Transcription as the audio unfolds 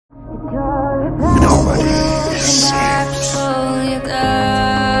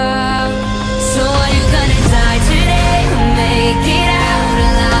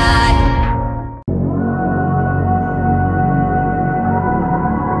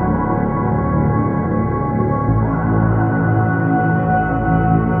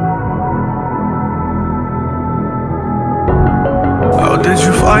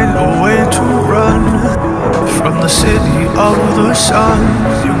way to run from the city of the sun.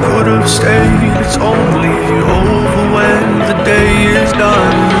 You could have stayed, it's only over when the day is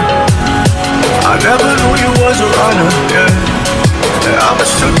done. I never knew you was a runner, yeah. I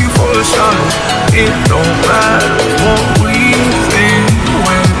mistook you for a son. It don't matter what we think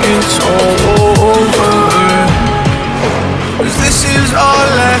when it's all over, 'cause this is our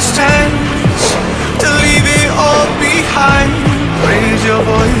last chance to leave it all behind. Raise your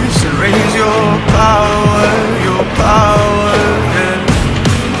voice and raise your power, yeah.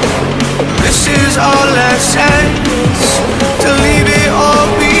 This is our last chance to leave it all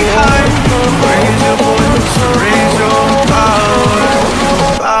behind. Raise your voice and raise your power,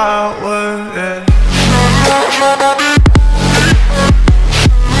 yeah.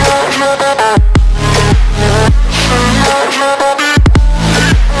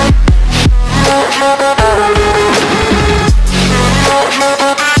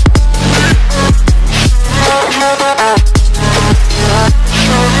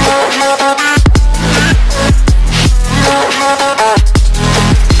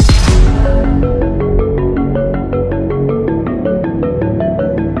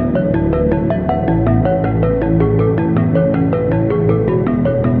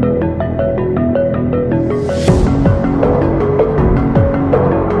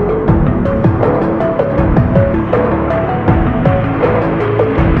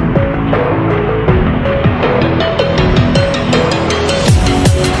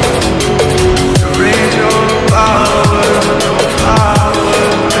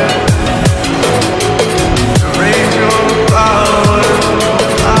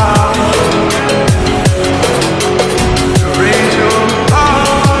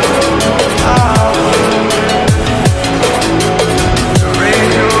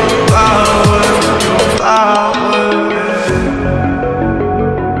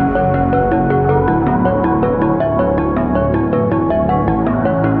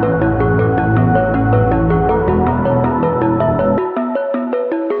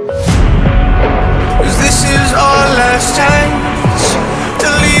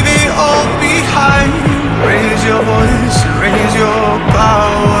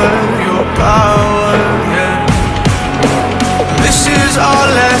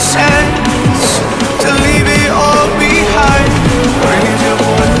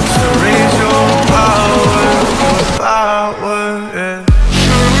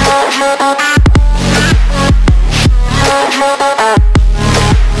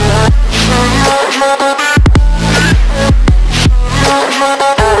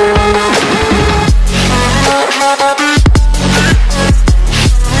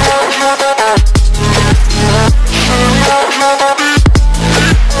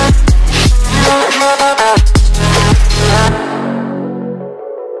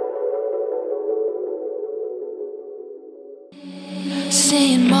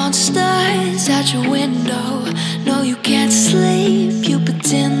 Seeing monsters out your window. No, you can't sleep, you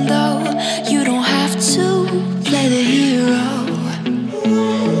pretend though. You don't have to play the hero,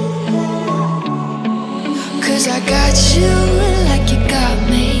 'cause I got you like you got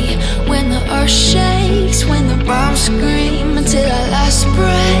me. When the earth shakes, when the bombs scream, until our last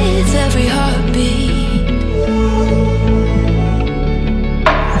breath, every heartbeat.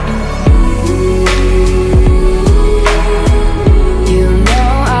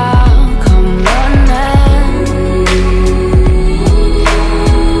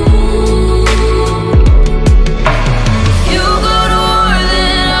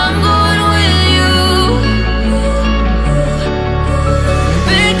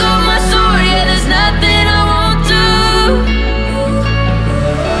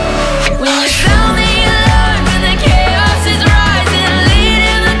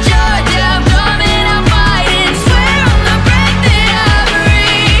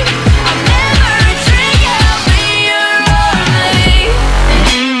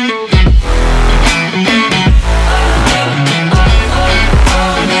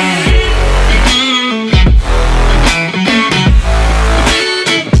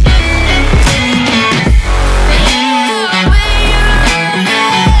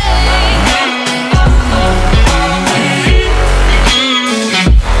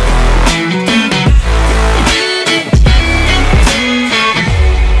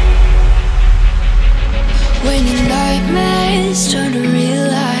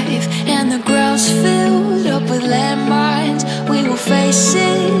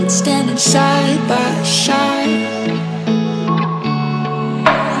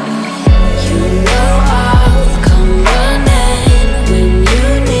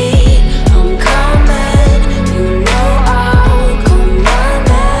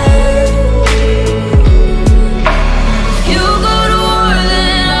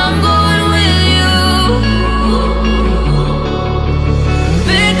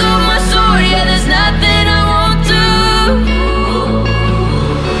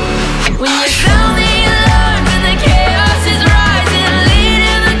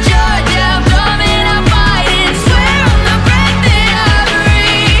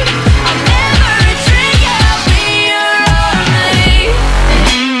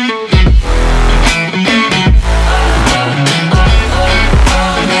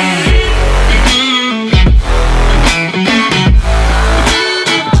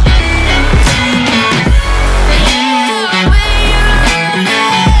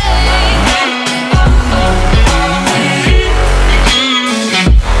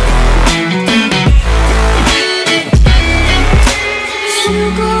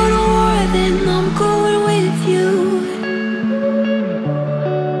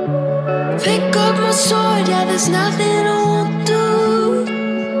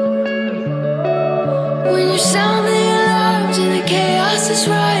 sound the alarms and the chaos is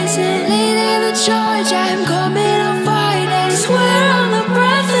rising. Leading the charge, I am coming, I'm fighting. Swear on the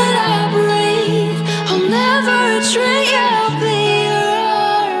breath that I breathe, I'll never retreat, yeah, I'll be your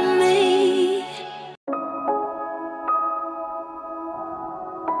army.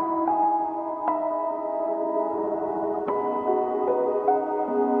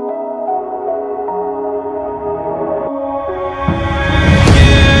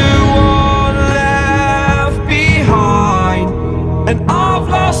 And I've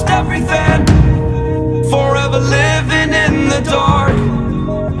lost everything, forever living in the dark.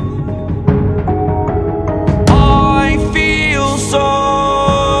 I feel so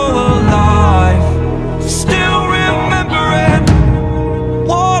alive, still remembering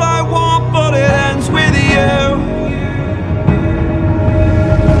what I want, but it ends with you.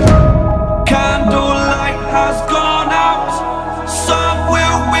 Candlelight has gone out, some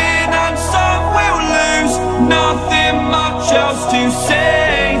will win and some will lose. Nothing much else to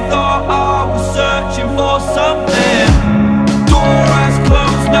say, thought I was searching for something. Door has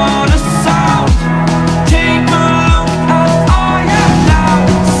closed, not a sound. Take a look as I am now,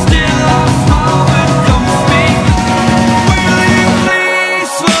 still I smile when come speak. Will you please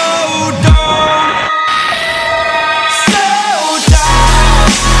slow down? Slow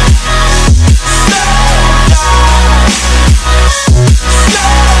down. Slow down. Slow down.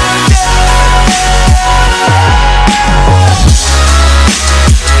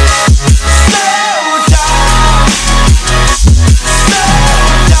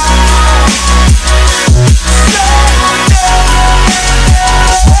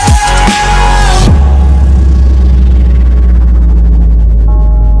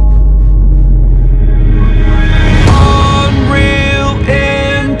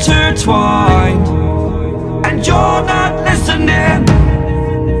 And you're not listening.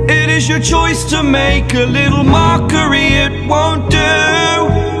 It is your choice to make a little mockery, it won't do.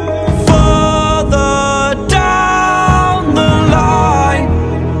 Further down the line,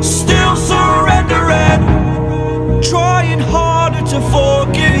 still surrendering, trying harder to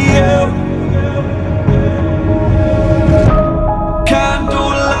forgive you.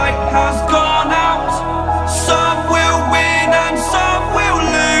 Candlelight has gone out, some will win and some will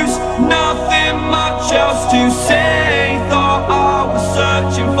lose. Nothing much else to say, thought I was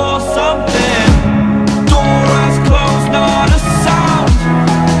searching for something. Door has closed, not a sound.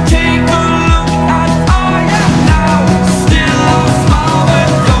 Take a look as I am now, still I smile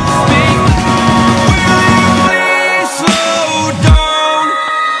when don't speak. Will you please slow down?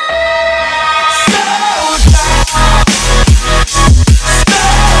 Slow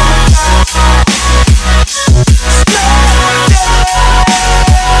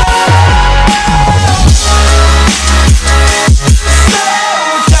down.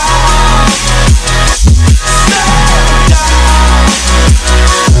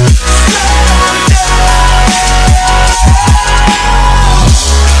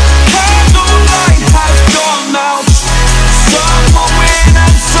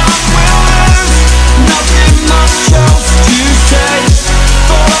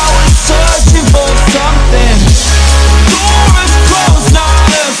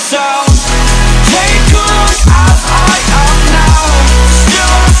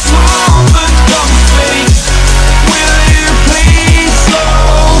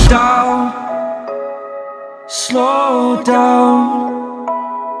 Slow down,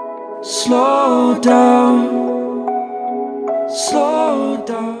 slow down, slow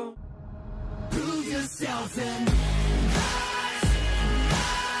down. Prove yourself and